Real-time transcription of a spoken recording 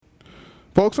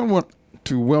Folks, I want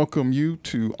to welcome you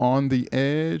to On the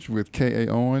Edge with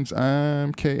K.A. Owens.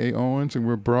 I'm K.A. Owens, and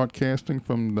we're broadcasting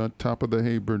from the top of the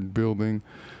Hayburn building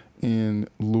in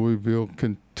Louisville,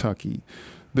 Kentucky.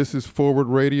 This is Forward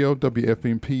Radio,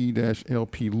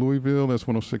 WFMP-LP Louisville. That's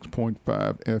 106.5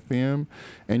 FM.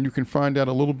 And you can find out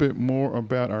a little bit more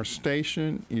about our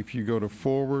station if you go to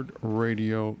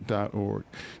forwardradio.org.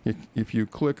 If you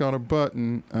click on a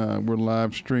button, we're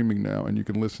live streaming now, and you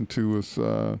can listen to us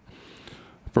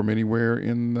from anywhere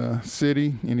in the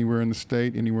city, anywhere in the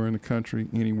state, anywhere in the country,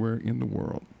 anywhere in the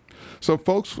world. So,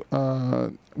 folks,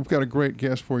 we've got a great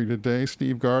guest for you today,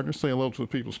 Steve Gardner. Say hello to the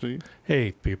people, Steve.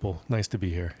 Hey, people. Nice to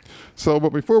be here. So,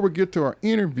 but before we get to our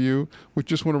interview, we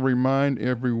just want to remind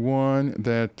everyone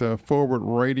that Forward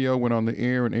Radio went on the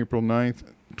air on April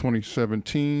 9th,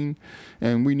 2017,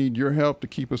 and we need your help to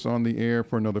keep us on the air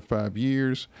for another 5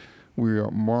 years. We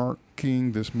are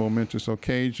marking this momentous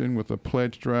occasion with a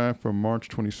pledge drive from March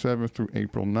 27th through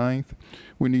April 9th.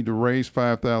 We need to raise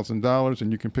 $5,000,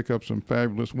 and you can pick up some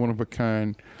fabulous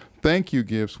one-of-a-kind thank you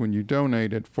gifts when you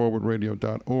donate at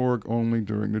forwardradio.org only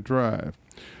during the drive.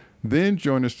 Then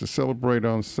join us to celebrate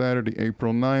on Saturday,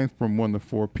 April 9th from 1 to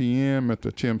 4 p.m. at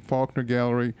the Tim Faulkner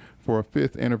Gallery for a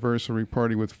 5th anniversary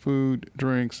party with food,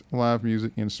 drinks, live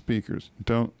music, and speakers.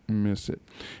 Don't miss it.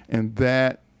 And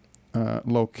that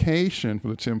location for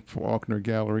the Tim Faulkner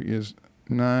Gallery is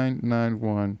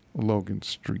 991 Logan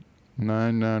Street.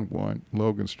 991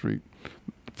 Logan Street.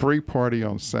 Free party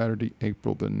on Saturday,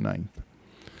 April the 9th.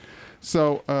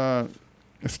 So,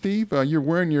 Steve, you're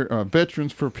wearing your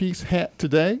Veterans for Peace hat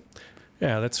today.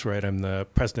 Yeah, that's right. I'm the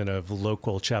president of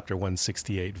local chapter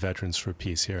 168 Veterans for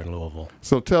Peace here in Louisville.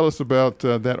 So tell us about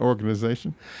that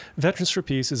organization. Veterans for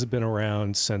Peace has been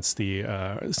around since the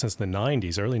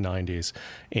 90s, early 90s,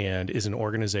 and is an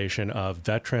organization of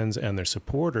veterans and their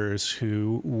supporters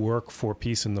who work for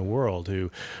peace in the world, who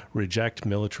reject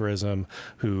militarism,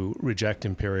 who reject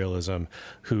imperialism,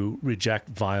 who reject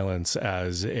violence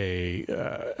as a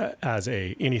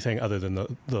anything other than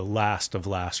the last of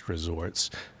last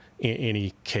resorts. In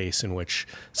any case in which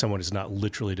someone is not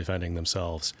literally defending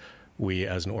themselves, we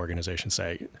as an organization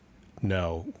say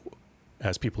no.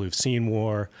 As people who've seen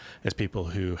war, as people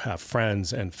who have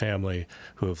friends and family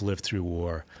who have lived through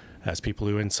war, as people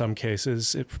who in some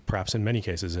cases, perhaps in many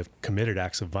cases, have committed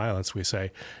acts of violence, we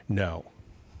say no.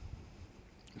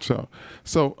 So,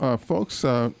 folks,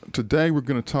 today we're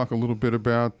going to talk a little bit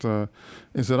about,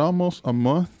 is it almost a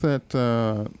month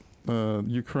that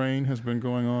Ukraine has been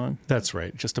going on? That's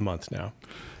right, just a month now.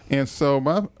 And so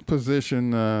my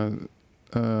position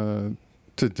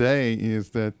today is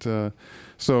that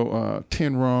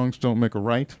 10 wrongs don't make a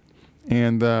right.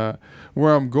 And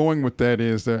where I'm going with that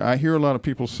is that I hear a lot of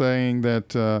people saying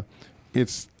that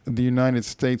it's the United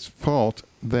States' fault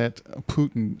that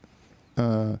Putin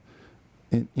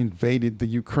invaded the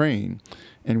Ukraine.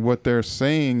 And what they're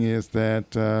saying is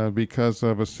that because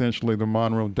of essentially the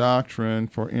Monroe Doctrine,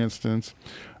 for instance,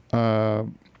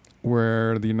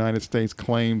 where the United States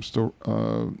claims to,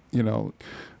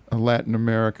 Latin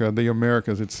America, the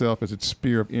Americas itself as its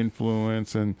sphere of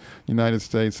influence, and the United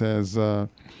States has,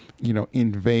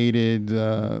 invaded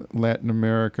Latin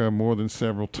America more than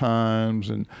several times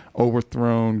and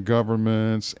overthrown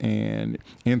governments and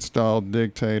installed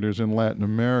dictators in Latin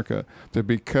America, that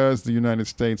because the United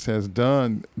States has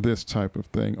done this type of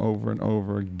thing over and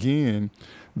over again,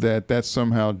 that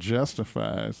somehow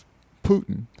justifies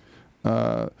Putin.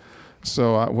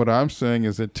 So what I'm saying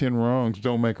is that 10 wrongs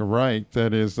don't make a right.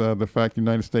 That is, the fact the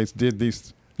United States did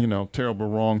these, terrible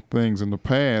wrong things in the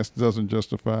past doesn't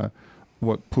justify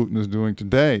what Putin is doing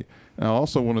today. And I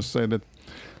also want to say that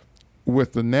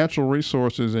with the natural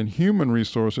resources and human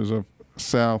resources of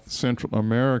South Central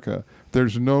America,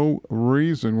 there's no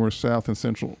reason where South and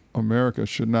Central America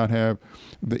should not have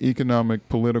the economic,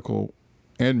 political,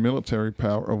 and military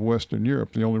power of Western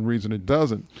Europe. The only reason it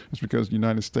doesn't is because the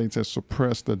United States has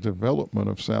suppressed the development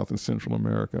of South and Central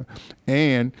America.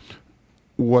 And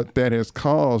what that has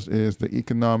caused is the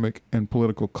economic and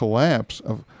political collapse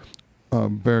of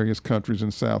various countries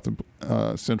in South and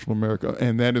Central America.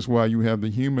 And that is why you have the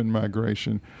human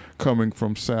migration coming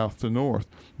from south to north.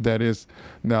 That is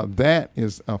a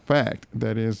fact.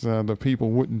 That is, the people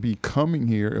wouldn't be coming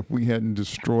here if we hadn't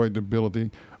destroyed the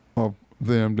ability of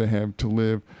them to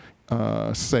live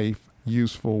safe,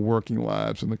 useful, working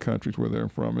lives in the countries where they're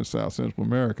from in South Central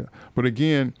America. But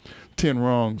again, 10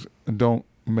 wrongs don't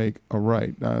make a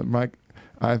right. My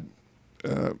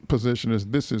position is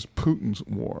this is Putin's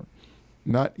war,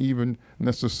 not even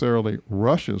necessarily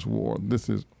Russia's war. This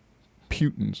is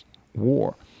Putin's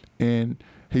war, and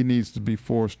he needs to be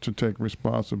forced to take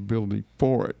responsibility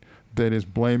for it. that is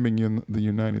blaming in the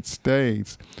United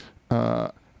States,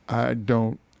 I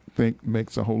don't think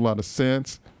makes a whole lot of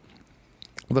sense.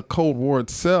 The Cold War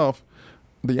itself,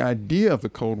 the idea of the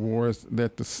Cold War is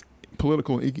that the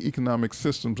political and economic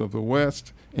systems of the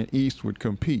West and East would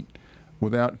compete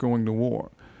without going to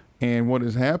war. And what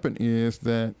has happened is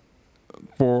that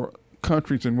for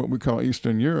countries in what we call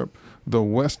Eastern Europe, the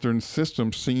Western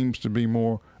system seems to be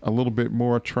a little bit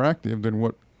more attractive than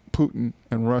what Putin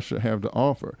and Russia have to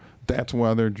offer. That's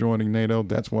why they're joining NATO.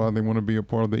 That's why they want to be a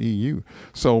part of the EU.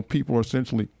 So people are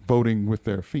essentially voting with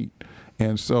their feet.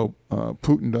 And so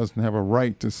Putin doesn't have a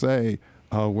right to say,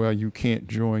 well, you can't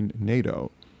join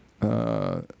NATO.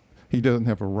 He doesn't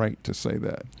have a right to say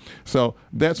that. So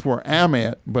that's where I'm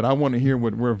at, but I want to hear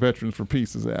where Veterans for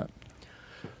Peace is at.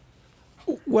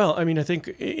 Well, I mean, I think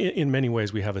in many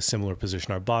ways we have a similar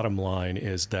position. Our bottom line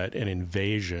is that an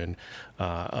invasion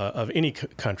of any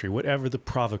country, whatever the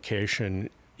provocation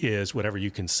is, whatever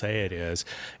you can say it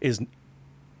is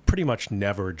pretty much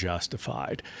never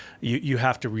justified. You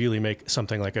have to really make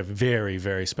something like a very,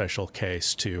 very special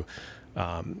case to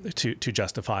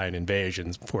justify an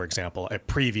invasion, for example, a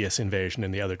previous invasion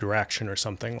in the other direction or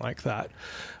something like that.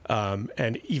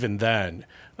 And even then,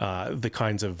 the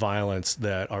kinds of violence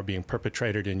that are being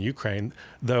perpetrated in Ukraine,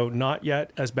 though not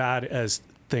yet as bad as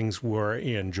things were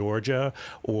in Georgia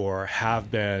or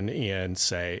have been in,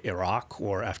 say, Iraq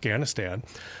or Afghanistan,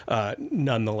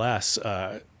 nonetheless,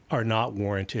 are not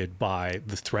warranted by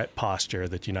the threat posture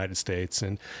that the United States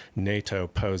and NATO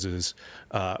poses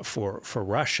for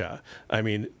Russia. I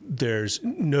mean, there's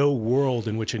no world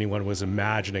in which anyone was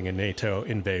imagining a NATO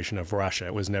invasion of Russia.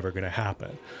 It was never going to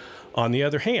happen. On the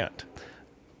other hand,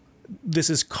 this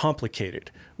is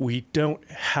complicated. We don't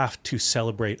have to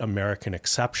celebrate American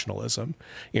exceptionalism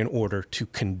in order to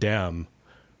condemn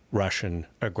Russian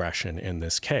aggression in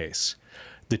this case.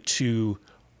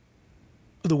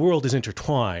 The world is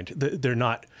intertwined. They're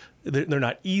not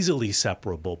easily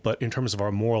separable, but in terms of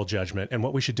our moral judgment and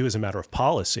what we should do as a matter of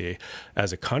policy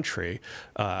as a country,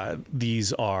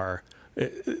 these are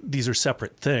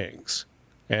separate things.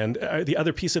 And the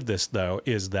other piece of this, though,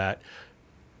 is that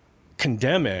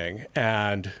condemning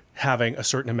and having a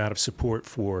certain amount of support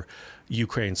for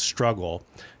Ukraine's struggle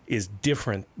is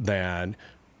different than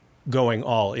going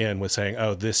all in with saying,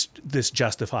 oh, this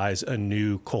justifies a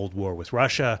new Cold War with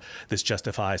Russia. This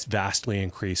justifies vastly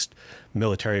increased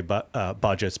military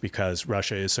budgets because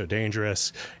Russia is so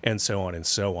dangerous, and so on and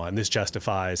so on. This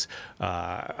justifies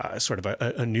sort of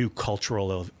a new culture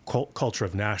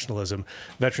of nationalism.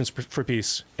 Veterans for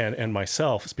Peace and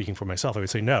myself, speaking for myself, I would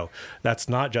say, no, that's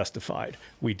not justified.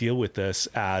 We deal with this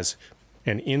as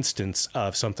an instance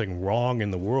of something wrong in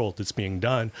the world that's being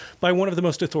done by one of the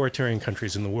most authoritarian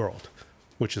countries in the world,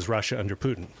 which is Russia under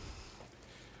Putin.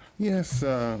 Yes.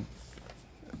 So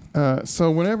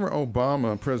whenever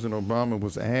President Obama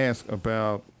was asked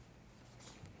about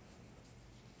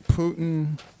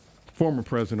Putin, former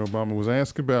President Obama was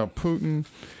asked about Putin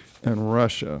and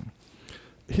Russia,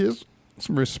 his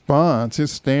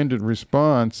standard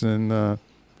response, and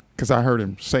because I heard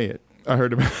him say it,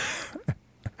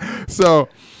 so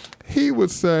he would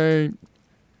say,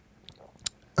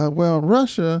 well,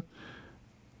 Russia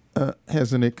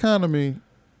has an economy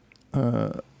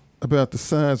about the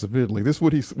size of Italy. This is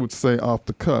what he would say off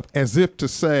the cuff, as if to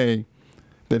say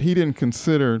that he didn't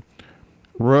consider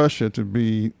Russia to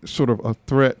be sort of a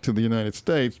threat to the United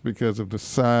States because of the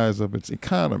size of its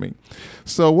economy.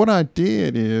 So what I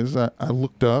did is I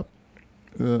looked up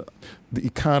the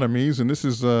economies, and this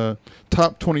is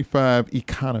top 25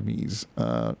 economies.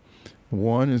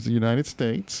 1 is the United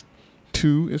States,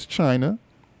 2 is China,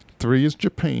 3 is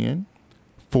Japan,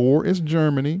 4 is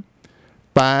Germany,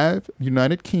 5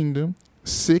 United Kingdom,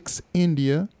 6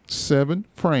 India, 7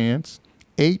 France,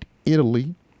 8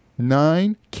 Italy,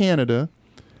 9 Canada,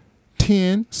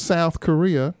 10 South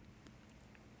Korea,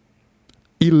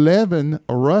 11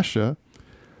 Russia,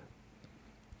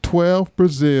 12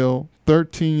 Brazil,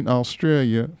 13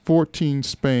 Australia, 14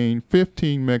 Spain,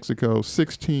 15 Mexico,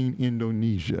 16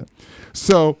 Indonesia.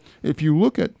 So if you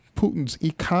look at Putin's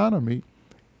economy,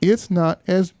 it's not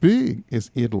as big as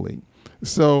Italy.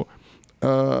 So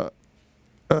Obama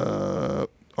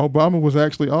was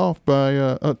actually off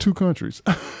by 2 countries.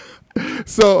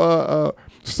 So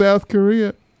South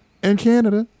Korea and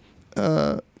Canada,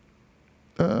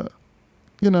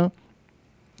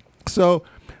 so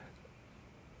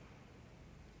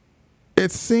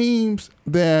it seems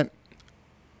that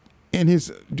in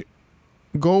his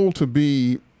goal to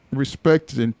be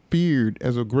respected and feared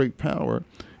as a great power,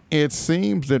 it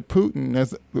seems that Putin,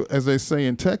 as they say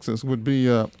in Texas, would be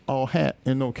all hat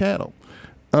and no cattle.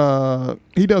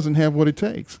 He doesn't have what it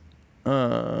takes.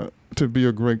 to be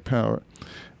a great power.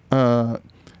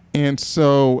 And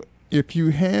so if you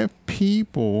have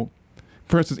people,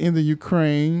 for instance, in the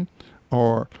Ukraine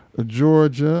or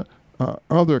Georgia,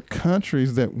 other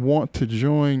countries that want to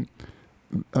join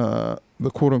the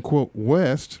quote unquote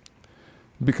West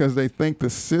because they think the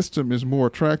system is more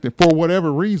attractive for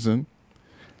whatever reason,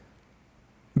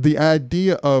 the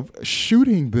idea of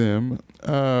shooting them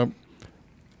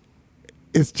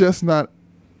is just not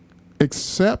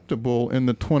acceptable in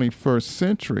the 21st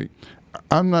century.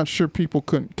 I'm not sure people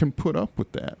can put up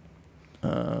with that.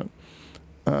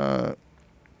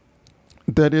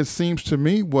 That it seems to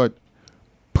me what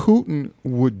Putin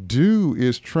would do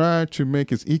is try to make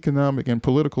his economic and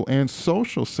political and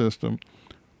social system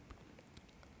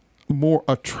more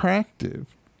attractive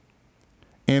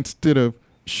instead of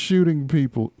shooting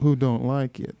people who don't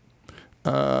like it.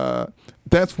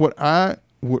 That's what I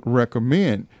would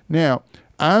recommend. Now,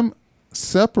 I'm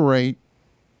separating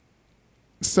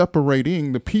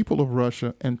the people of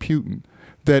Russia and Putin.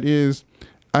 That is,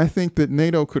 I think that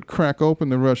NATO could crack open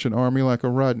the Russian army like a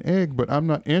rotten egg, but I'm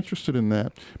not interested in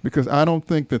that because I don't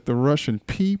think that the Russian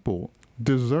people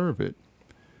deserve it.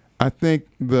 I think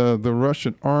the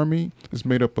Russian army is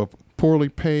made up of poorly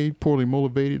paid, poorly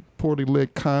motivated, poorly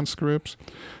led conscripts,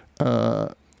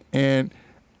 and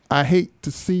I hate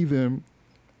to see them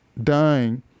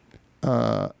dying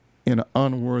in an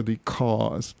unworthy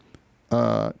cause.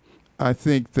 I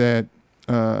think that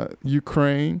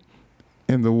Ukraine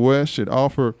and the West should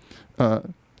offer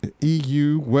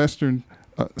EU, Western,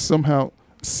 somehow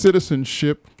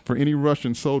citizenship for any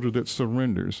Russian soldier that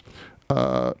surrenders.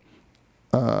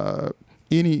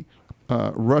 Any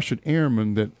Russian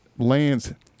airman that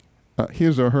lands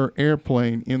his or her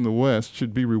airplane in the West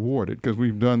should be rewarded because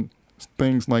we've done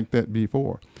things like that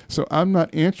before. So I'm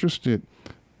not interested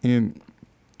in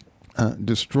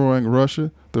destroying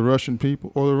Russia, the Russian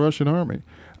people, or the Russian army.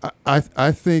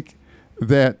 I think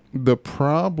that the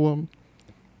problem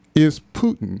is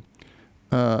Putin.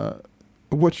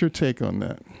 What's your take on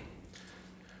that?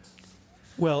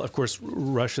 Well, of course,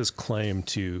 Russia's claim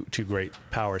to great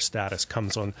power status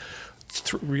comes on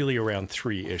really around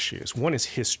three issues. One is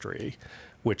history,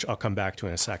 which I'll come back to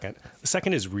in a second. The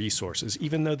second is resources.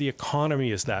 Even though the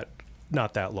economy is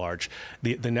not that large,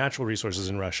 the natural resources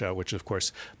in Russia, which of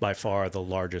course by far the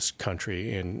largest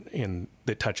country in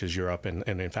that touches Europe and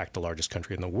in fact the largest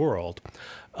country in the world,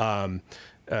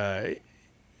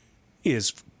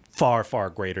 is far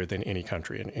greater than any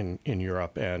country in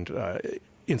Europe and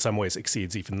in some ways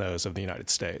exceeds even those of the United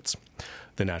States,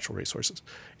 the natural resources.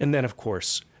 And then of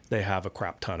course they have a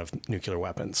crap ton of nuclear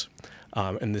weapons.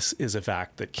 And this is a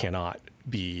fact that cannot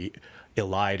be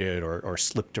elided or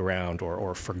slipped around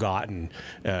or forgotten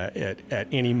at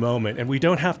any moment. And we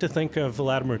don't have to think of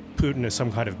Vladimir Putin as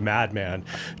some kind of madman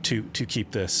to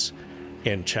keep this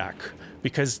in check.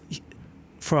 Because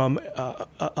from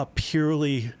a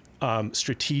purely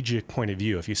strategic point of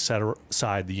view, if you set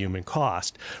aside the human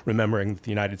cost, remembering that the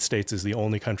United States is the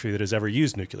only country that has ever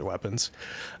used nuclear weapons,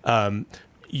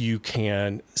 you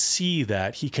can see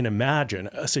that he can imagine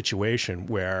a situation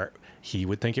where he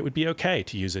would think it would be okay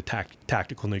to use a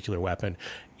tactical nuclear weapon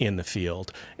in the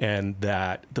field and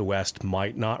that the West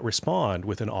might not respond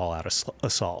with an all-out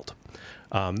assault.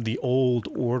 The old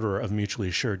order of mutually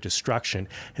assured destruction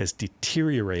has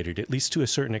deteriorated, at least to a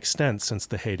certain extent, since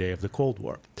the heyday of the Cold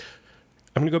War.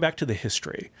 I'm going to go back to the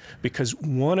history, because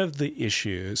one of the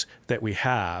issues that we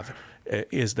have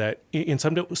is that in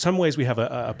some ways we have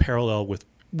a parallel with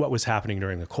what was happening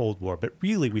during the Cold War, but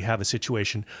really we have a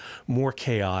situation more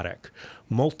chaotic,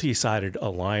 multi-sided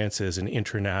alliances and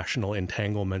international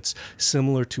entanglements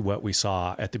similar to what we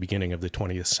saw at the beginning of the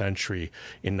 20th century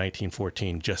in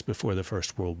 1914, just before the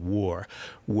First World War,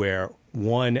 where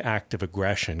one act of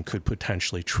aggression could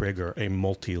potentially trigger a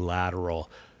multilateral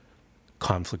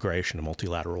conflagration, a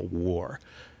multilateral war.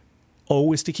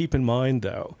 Always to keep in mind,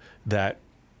 though, that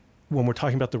when we're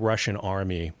talking about the Russian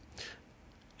army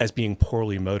as being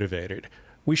poorly motivated,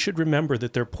 we should remember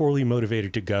that they're poorly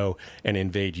motivated to go and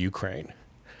invade Ukraine.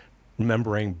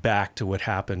 Remembering back to what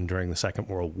happened during the Second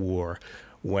World War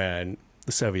when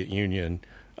the Soviet Union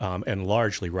and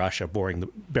largely Russia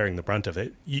bearing the brunt of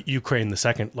it, Ukraine the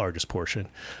second largest portion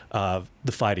of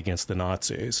the fight against the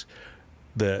Nazis.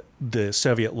 The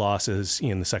Soviet losses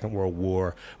in the Second World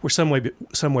War were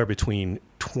somewhere between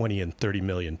 20 and 30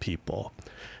 million people.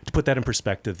 To put that in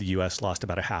perspective, the U.S. lost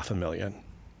about 500,000.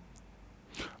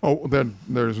 Oh,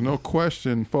 there's no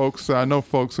question, folks. I know,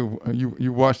 folks, who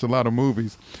you watched a lot of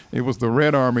movies. It was the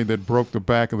Red Army that broke the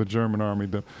back of the German army.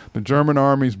 The German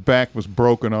army's back was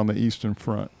broken on the Eastern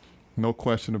Front. No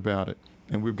question about it.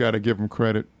 And we've got to give them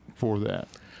credit for that.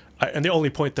 And the only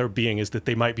point there being is that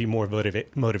they might be more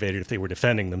motivated if they were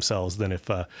defending themselves than if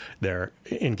they're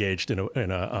engaged in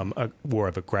a war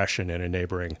of aggression in a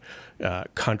neighboring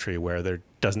country where there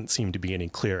doesn't seem to be any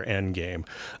clear end game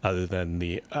other than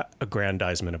the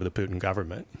aggrandizement of the Putin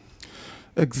government.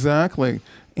 Exactly.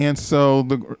 And so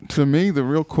to me, the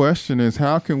real question is,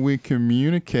 how can we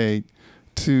communicate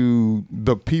to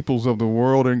the peoples of the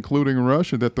world, including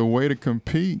Russia, that the way to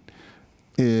compete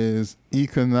is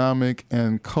economic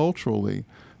and culturally?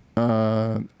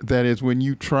 That is, when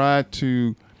you try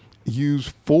to use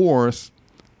force,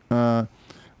 Putin's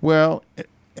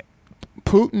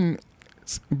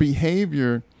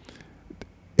behavior,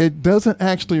 it doesn't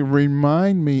actually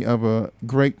remind me of a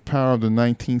great power of the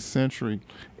 19th century.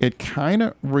 It kind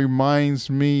of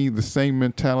reminds me the same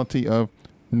mentality of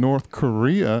North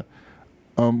Korea.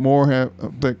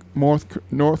 North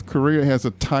Korea has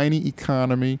a tiny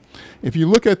economy. If you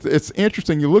look at, it's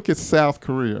interesting, you look at South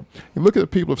Korea. You look at the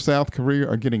people of South Korea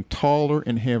are getting taller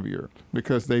and heavier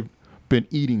because they've been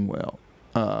eating well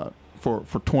for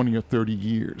 20 or 30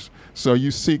 years. So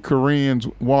you see Koreans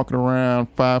walking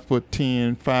around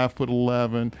 5'10",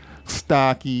 5'11",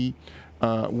 stocky,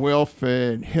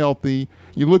 well-fed, healthy.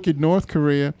 You look at North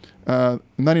Korea,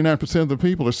 99% of the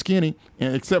people are skinny,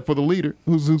 and except for the leader,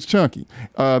 who's chunky.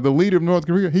 The leader of North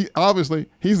Korea, he's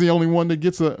the only one that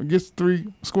gets 3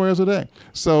 squares a day.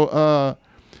 So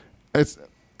it's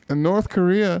North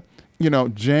Korea,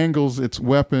 jangles its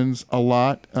weapons a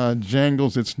lot,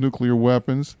 jangles its nuclear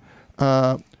weapons,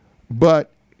 but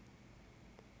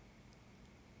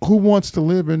who wants to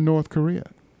live in North Korea?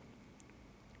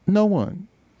 No one.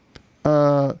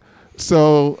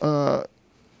 So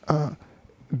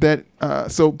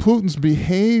Putin's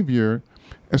behavior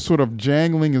as sort of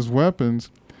jangling his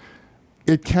weapons,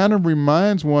 it kind of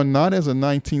reminds one not as a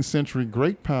 19th century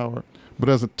great power, but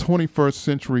as a 21st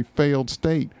century failed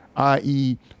state,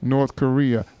 i.e. North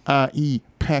Korea, i.e.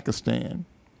 Pakistan.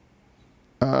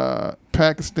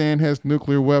 Pakistan has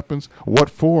nuclear weapons. What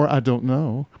for? I don't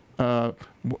know.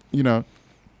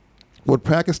 What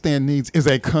Pakistan needs is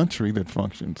a country that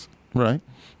functions, right?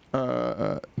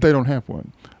 They don't have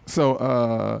one.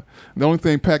 So the only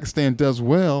thing Pakistan does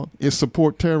well is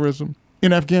support terrorism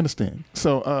in Afghanistan.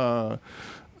 So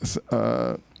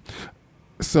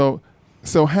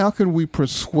how can we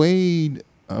persuade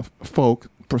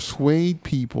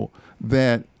people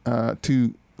that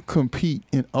to compete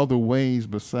in other ways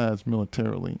besides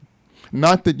militarily?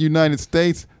 Not that the United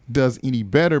States does any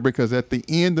better, because at the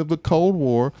end of the Cold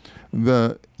War,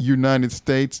 the United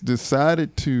States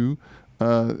decided to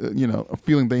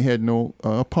feeling they had no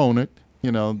opponent,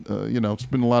 spend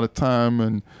a lot of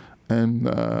time and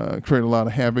create a lot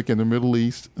of havoc in the Middle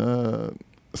East.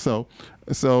 So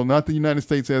not the United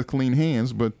States has clean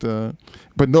hands, but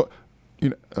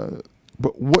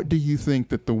what do you think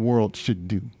that the world should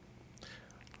do?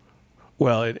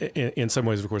 Well, in some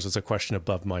ways, of course, it's a question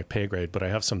above my pay grade, but I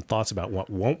have some thoughts about what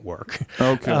won't work.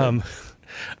 Okay.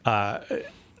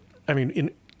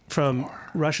 From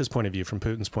Russia's point of view, from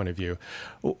Putin's point of view,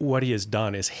 what he has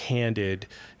done is handed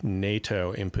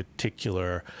NATO in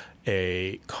particular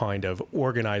a kind of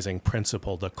organizing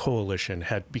principle. The coalition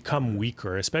had become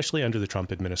weaker, especially under the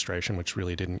Trump administration, which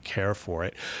really didn't care for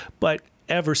it. But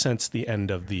ever since the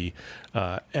end of the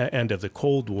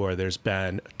Cold War, there's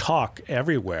been talk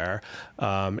everywhere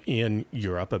in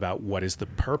Europe about what is the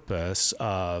purpose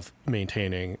of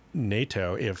maintaining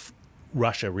NATO if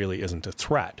Russia really isn't a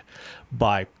threat.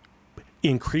 By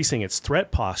increasing its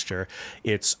threat posture,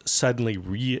 it's suddenly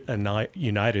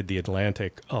reunited the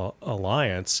Atlantic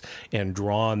Alliance and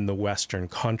drawn the Western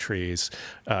countries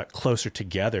closer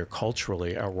together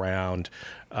culturally around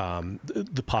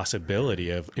the possibility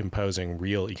of imposing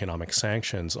real economic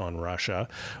sanctions on Russia,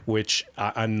 which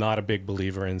I'm not a big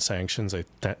believer in sanctions. I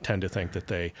tend to think that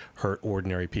they hurt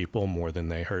ordinary people more than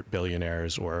they hurt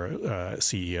billionaires or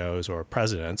CEOs or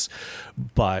presidents.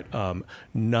 But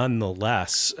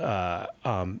nonetheless,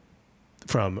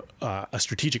 from a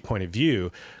strategic point of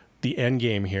view, the end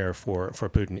game here for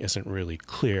Putin isn't really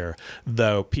clear,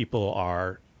 though people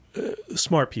are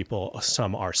smart people,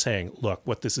 some are saying, look,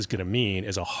 what this is going to mean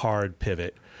is a hard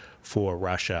pivot for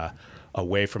Russia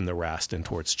away from the rest and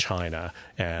towards China,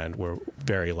 and we're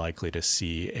very likely to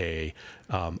see a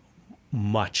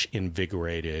much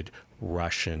invigorated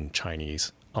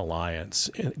Russian-Chinese alliance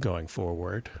going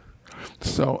forward.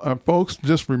 So, folks,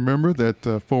 just remember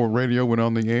that Forward Radio went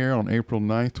on the air on April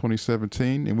 9th,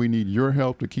 2017, and we need your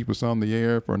help to keep us on the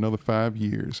air for another 5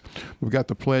 years. We've got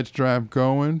the pledge drive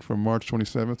going from March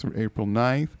 27th through April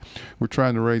 9th. We're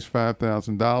trying to raise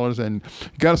 $5,000, and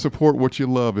you got to support what you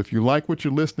love. If you like what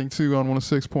you're listening to on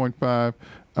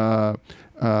 106.5,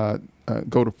 go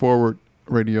to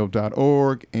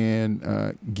forwardradio.org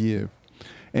and give.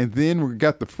 And then we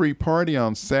got the free party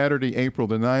on Saturday, April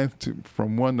the 9th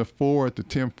from 1 to 4 at the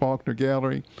Tim Faulkner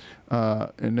Gallery.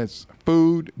 And that's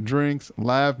food, drinks,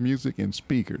 live music, and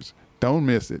speakers. Don't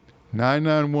miss it.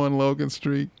 991 Logan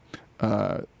Street,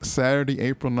 Saturday,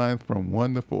 April 9th from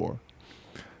 1 to 4.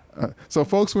 So,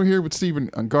 folks, we're here with Stephen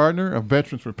Gardner of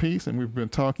Veterans for Peace, and we've been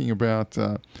talking about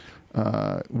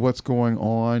what's going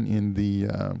on in the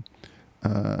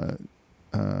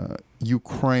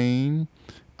Ukraine.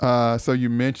 So you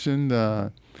mentioned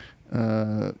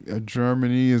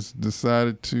Germany has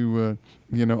decided to,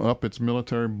 up its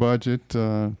military budget.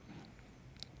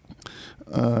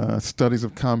 Studies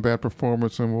of combat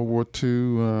performance in World War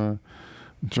II.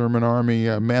 German army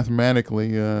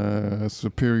mathematically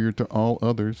superior to all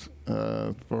others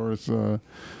as far as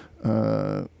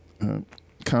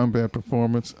combat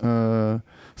performance.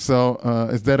 So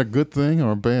is that a good thing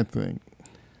or a bad thing?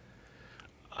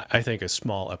 I think a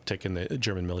small uptick in the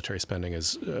German military spending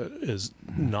is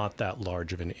not that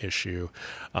large of an issue.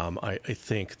 I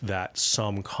think that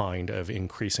some kind of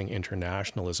increasing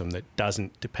internationalism that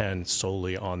doesn't depend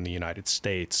solely on the United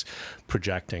States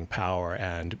projecting power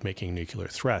and making nuclear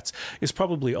threats is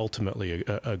probably ultimately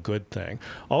a good thing.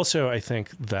 Also, I think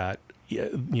that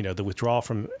the withdrawal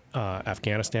from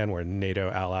Afghanistan, where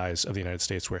NATO allies of the United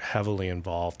States were heavily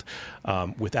involved,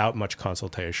 without much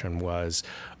consultation, was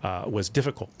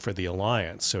difficult for the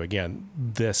alliance. So again,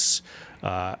 the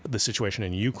situation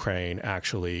in Ukraine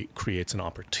actually creates an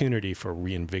opportunity for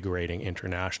reinvigorating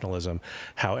internationalism.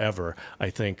 However, I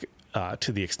think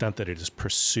to the extent that it is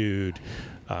pursued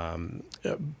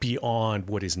beyond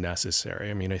what is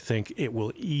necessary, I think it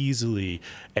will easily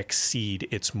exceed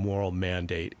its moral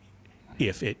mandate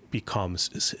if it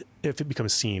becomes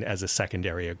seen as a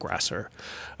secondary aggressor.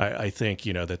 I think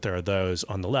that there are those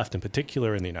on the left, in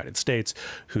particular in the United States,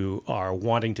 who are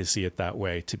wanting to see it that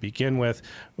way to begin with.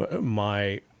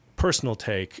 My personal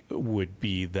take would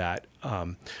be that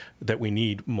that we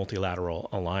need multilateral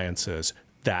alliances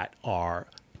that are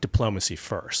diplomacy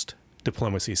first,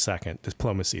 diplomacy second,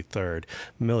 diplomacy third,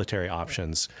 military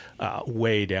options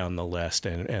way down the list,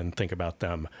 and think about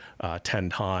them 10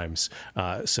 times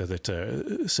so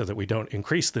that we don't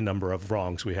increase the number of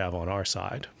wrongs we have on our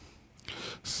side.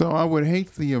 So I would hate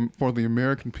for the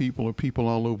American people or people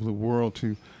all over the world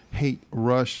to hate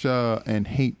Russia and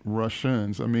hate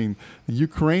Russians. The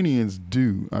Ukrainians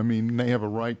do. They have a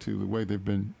right to the way they've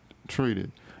been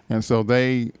treated. And so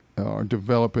they are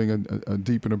developing a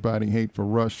deep and abiding hate for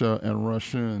Russia and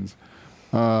Russians.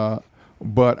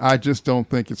 But I just don't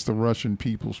think it's the Russian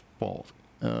people's fault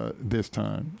this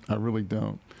time. I really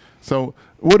don't. So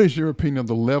what is your opinion of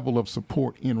the level of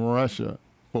support in Russia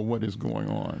for what is going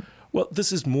on? Well,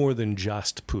 this is more than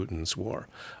just Putin's war.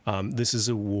 This is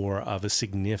a war of a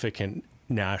significant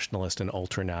nationalist and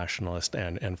ultra-nationalist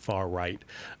and far-right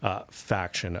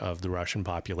faction of the Russian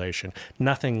population.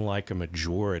 Nothing like a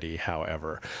majority,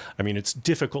 however. It's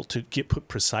difficult to put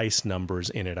precise numbers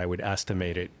in it. I would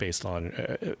estimate it based on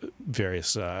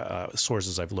various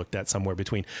sources I've looked at. Somewhere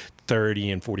between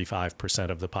 30 and 45%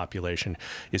 of the population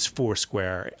is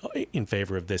foursquare in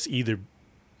favor of this, either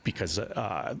because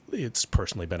it's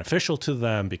personally beneficial to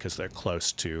them, because they're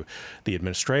close to the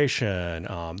administration,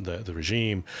 the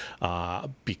regime,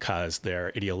 because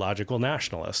they're ideological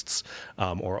nationalists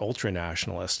or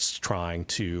ultra-nationalists trying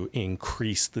to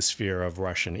increase the sphere of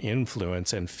Russian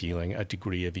influence and feeling a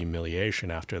degree of humiliation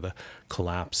after the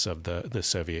collapse of the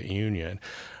Soviet Union.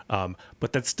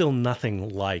 But that's still nothing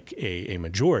like a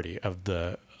majority of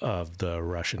the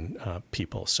Russian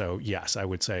people. So yes, I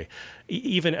would say,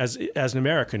 even as an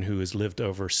American who has lived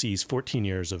overseas 14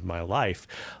 years of my life,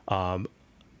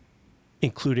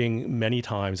 including many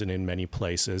times and in many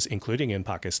places, including in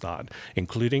Pakistan,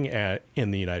 including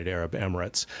in the United Arab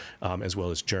Emirates, as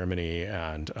well as Germany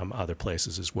and other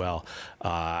places as well,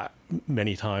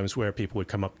 many times where people would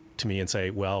come up to me and say,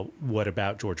 well, what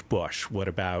about George Bush? What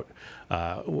about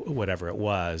whatever it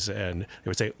was? And they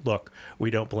would say, look,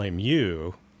 we don't blame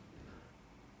you,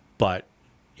 but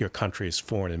your country's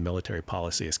foreign and military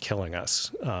policy is killing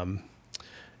us.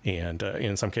 And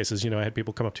in some cases, I had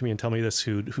people come up to me and tell me this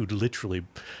who'd literally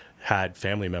had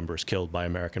family members killed by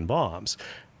American bombs.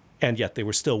 And yet they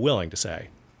were still willing to say,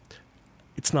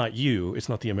 it's not you, it's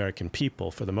not the American people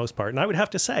for the most part. And I would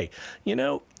have to say,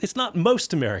 it's not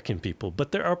most American people,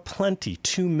 but there are plenty,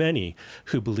 too many,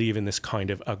 who believe in this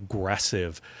kind of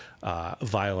aggressive,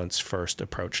 violence-first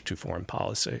approach to foreign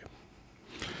policy.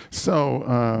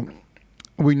 So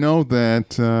we know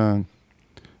that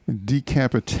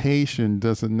decapitation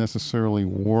doesn't necessarily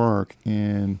work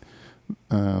in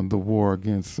the war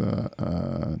against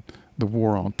the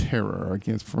war on terror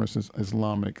against, for instance,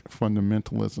 Islamic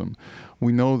fundamentalism.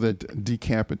 We know that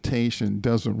decapitation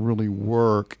doesn't really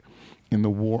work in the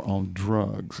war on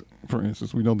drugs, for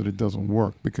instance. We know that it doesn't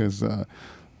work because, through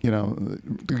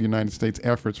the United States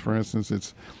efforts, for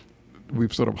instance,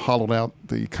 we've sort of hollowed out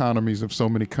the economies of so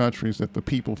many countries that the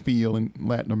people feel in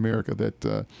Latin America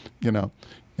that,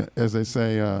 as they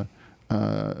say,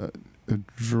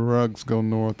 drugs go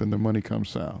north and the money comes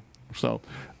south. So,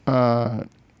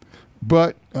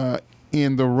 but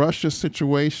in the Russia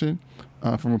situation,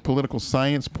 from a political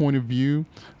science point of view,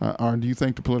 or do you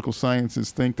think the political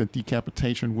scientists think that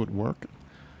decapitation would work?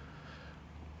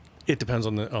 It depends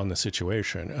on the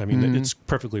situation. I mean, it's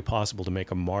perfectly possible to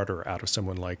make a martyr out of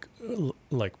someone like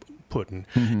Putin.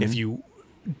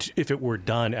 If it were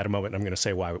done at a moment, I'm going to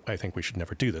say why I think we should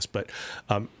never do this, but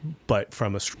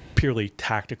from a purely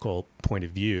tactical point of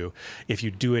view, if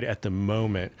you do it at the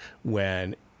moment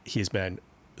when he's been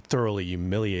thoroughly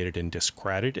humiliated and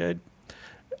discredited,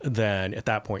 then at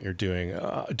that point you're doing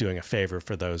a favor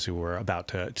for those who were about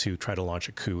to try to launch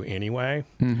a coup anyway.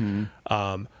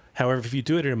 However, if you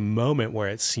do it at a moment where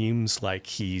it seems like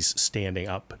he's standing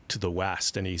up to the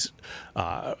West and he's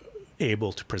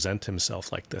able to present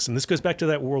himself like this, and this goes back to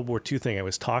that World War II thing I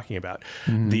was talking about,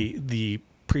 the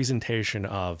presentation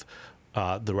of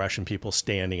the Russian people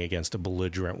standing against a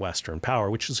belligerent Western power,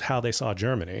 which is how they saw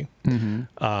Germany,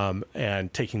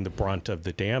 and taking the brunt of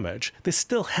the damage. This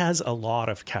still has a lot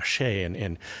of cachet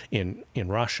in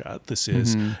Russia. This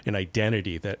is an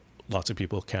identity that lots of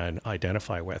people can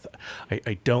identify with.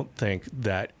 I don't think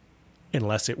that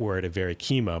unless it were at a very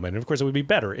key moment, and of course it would be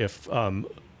better if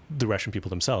the Russian people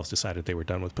themselves decided they were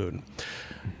done with Putin.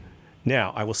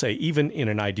 Now, I will say, even in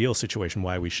an ideal situation,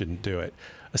 why we shouldn't do it.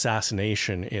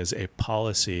 Assassination is a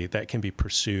policy that can be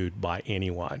pursued by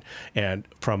anyone. And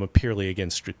from a purely, again,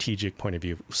 strategic point of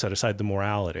view, set aside the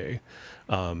morality,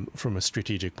 from a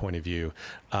strategic point of view,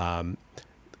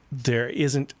 there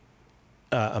isn't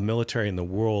a military in the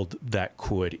world that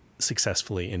could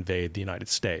successfully invade the United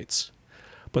States.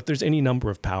 But there's any number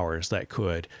of powers that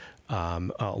could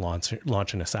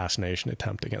launch an assassination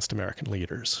attempt against American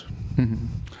leaders.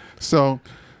 So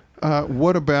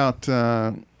what about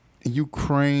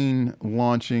Ukraine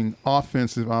launching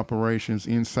offensive operations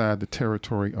inside the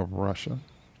territory of Russia?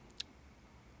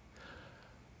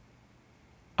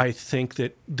 I think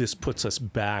that this puts us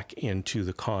back into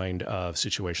the kind of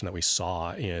situation that we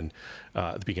saw in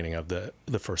the beginning of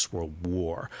the First World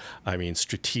War. I mean,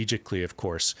 strategically, of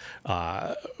course,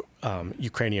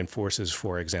 Ukrainian forces,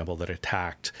 for example, that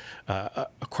attacked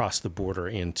across the border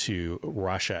into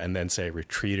Russia and then, say,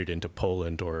 retreated into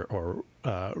Poland or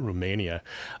Romania,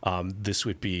 this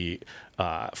would be,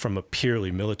 from a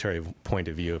purely military point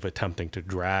of view of attempting to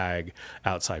drag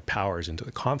outside powers into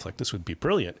the conflict, this would be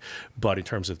brilliant. But in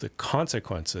terms of the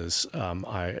consequences,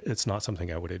 it's not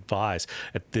something I would advise.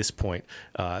 At this point,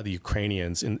 the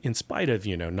Ukrainians, in spite of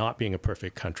not being a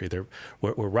perfect country,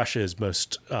 where Russia is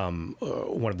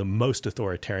one of the most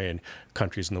authoritarian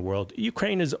countries in the world,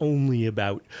 Ukraine is only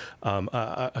about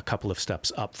a couple of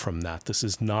steps up from that. This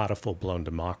is not a full-blown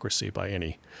democracy by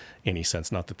any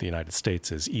sense, not that the United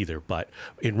States is either, but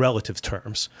in relative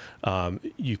terms,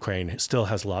 Ukraine still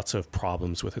has lots of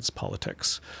problems with its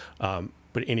politics.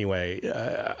 But anyway,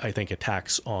 I think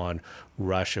attacks on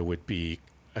Russia would be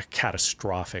a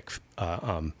catastrophic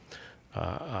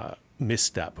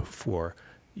misstep for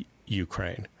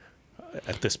Ukraine.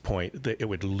 At this point, it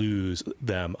would lose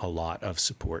them a lot of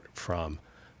support from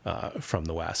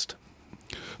the West.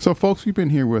 So, folks, we've been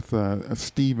here with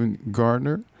Stephen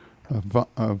Gardner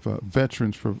of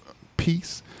Veterans for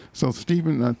Peace. So,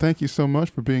 Stephen, thank you so much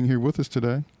for being here with us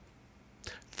today.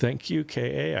 Thank you,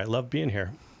 K.A. I love being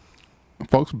here.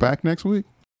 Folks, back next week.